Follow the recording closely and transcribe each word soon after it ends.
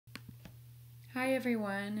Hi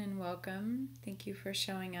everyone and welcome. Thank you for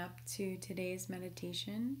showing up to today's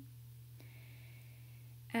meditation.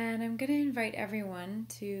 And I'm going to invite everyone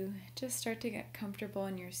to just start to get comfortable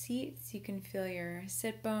in your seats. You can feel your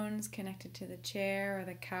sit bones connected to the chair or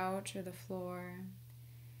the couch or the floor.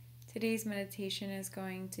 Today's meditation is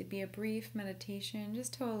going to be a brief meditation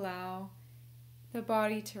just to allow the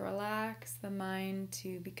body to relax, the mind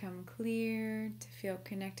to become clear, to feel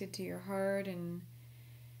connected to your heart and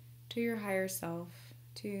to your higher self,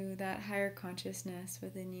 to that higher consciousness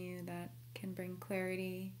within you that can bring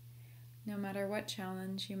clarity no matter what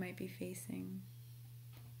challenge you might be facing.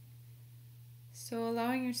 So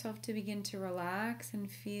allowing yourself to begin to relax and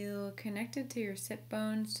feel connected to your sit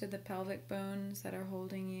bones, to the pelvic bones that are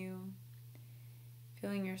holding you.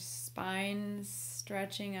 Feeling your spine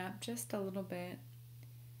stretching up just a little bit.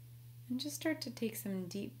 And just start to take some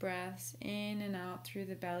deep breaths in and out through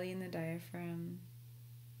the belly and the diaphragm.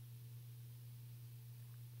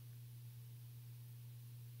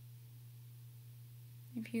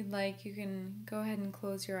 If you'd like, you can go ahead and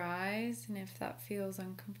close your eyes, and if that feels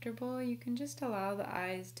uncomfortable, you can just allow the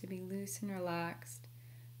eyes to be loose and relaxed,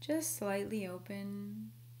 just slightly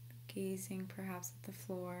open, gazing perhaps at the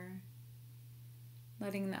floor,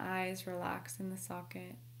 letting the eyes relax in the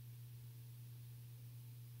socket.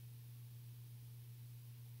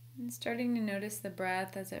 And starting to notice the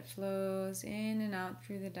breath as it flows in and out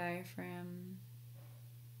through the diaphragm.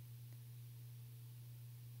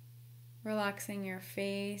 Relaxing your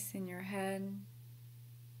face and your head,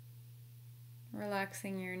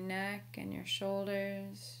 relaxing your neck and your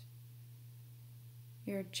shoulders,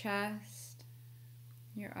 your chest,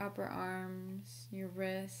 your upper arms, your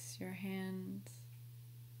wrists, your hands.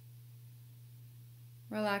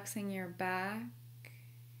 Relaxing your back,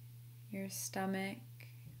 your stomach,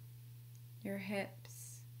 your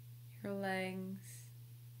hips, your legs,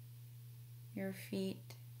 your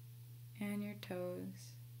feet, and your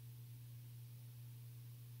toes.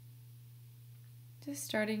 Just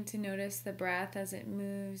starting to notice the breath as it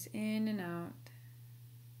moves in and out,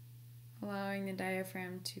 allowing the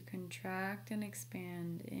diaphragm to contract and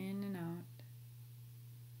expand in and out.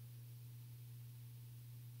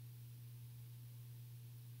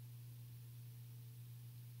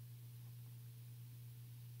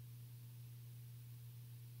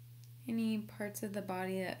 Any parts of the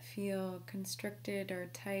body that feel constricted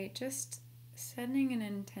or tight, just setting an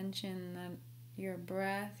intention that your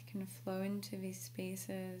breath can flow into these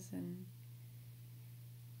spaces and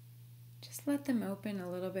just let them open a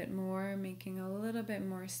little bit more, making a little bit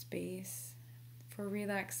more space for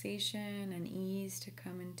relaxation and ease to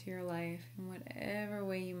come into your life in whatever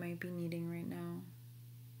way you might be needing right now.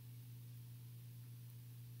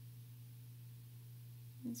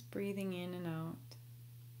 Just breathing in and out.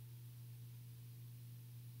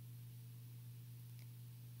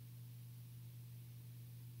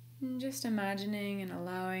 And just imagining and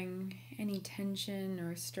allowing any tension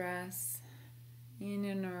or stress in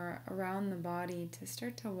and or around the body to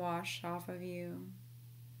start to wash off of you.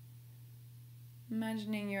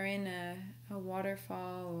 Imagining you're in a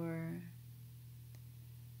waterfall or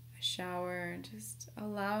a shower, just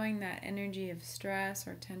allowing that energy of stress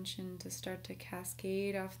or tension to start to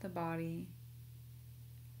cascade off the body.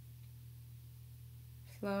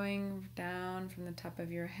 Flowing down from the top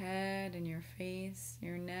of your head and your face,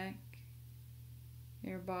 your neck,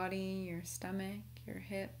 your body, your stomach, your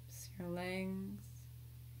hips, your legs,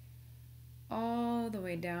 all the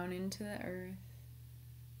way down into the earth,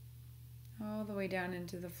 all the way down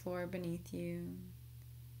into the floor beneath you,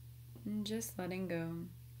 and just letting go.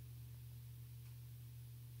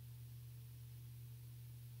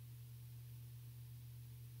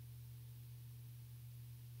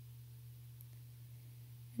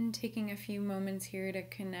 And taking a few moments here to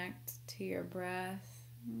connect to your breath,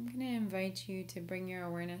 I'm going to invite you to bring your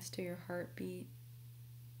awareness to your heartbeat.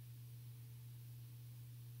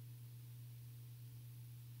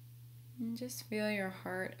 And just feel your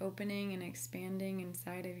heart opening and expanding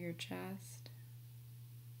inside of your chest.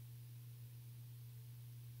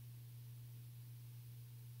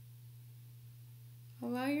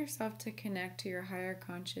 Allow yourself to connect to your higher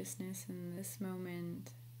consciousness in this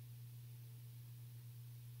moment.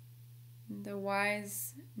 The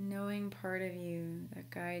wise, knowing part of you that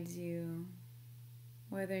guides you,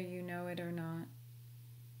 whether you know it or not.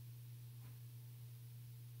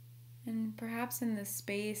 And perhaps in this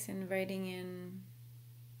space, inviting in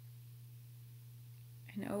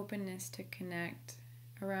an openness to connect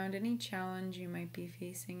around any challenge you might be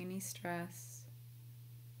facing, any stress.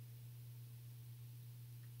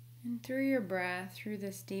 And through your breath, through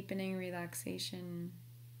this deepening relaxation,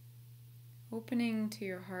 opening to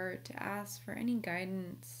your heart to ask for any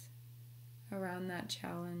guidance around that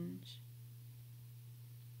challenge.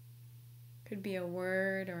 Could be a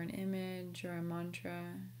word or an image or a mantra.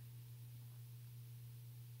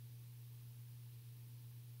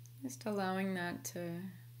 Just allowing that to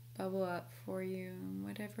bubble up for you in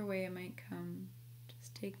whatever way it might come.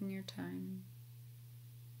 Just taking your time.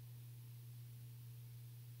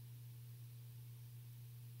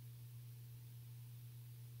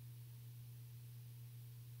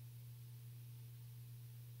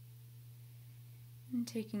 And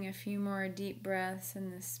taking a few more deep breaths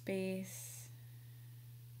in this space.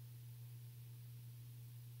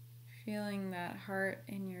 Feeling that heart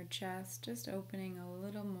in your chest just opening a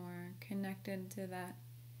little more, connected to that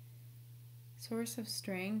source of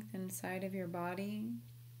strength inside of your body.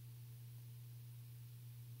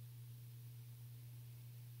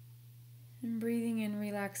 And breathing in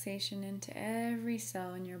relaxation into every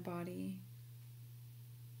cell in your body.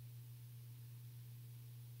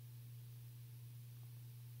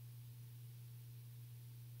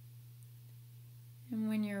 And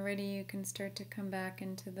when you're ready, you can start to come back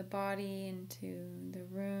into the body, into the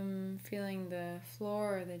room, feeling the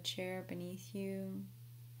floor or the chair beneath you.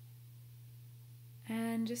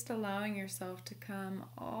 And just allowing yourself to come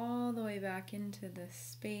all the way back into this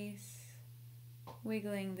space,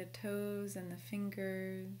 wiggling the toes and the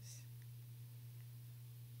fingers.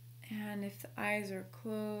 And if the eyes are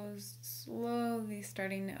closed, slowly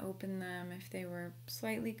starting to open them. If they were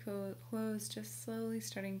slightly closed, just slowly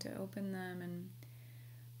starting to open them and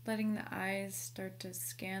letting the eyes start to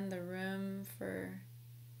scan the room for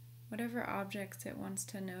whatever objects it wants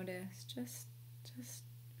to notice. Just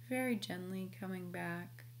very gently coming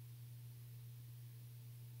back.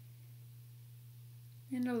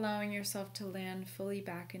 And allowing yourself to land fully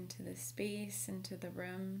back into the space, into the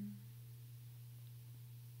room.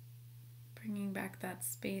 Bringing back that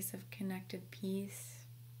space of connected peace.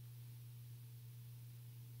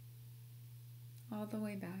 All the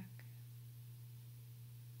way back.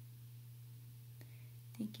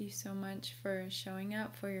 Thank you so much for showing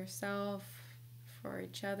up for yourself, for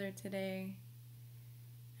each other today.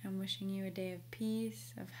 I'm wishing you a day of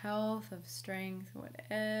peace, of health, of strength,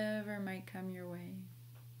 whatever might come your way.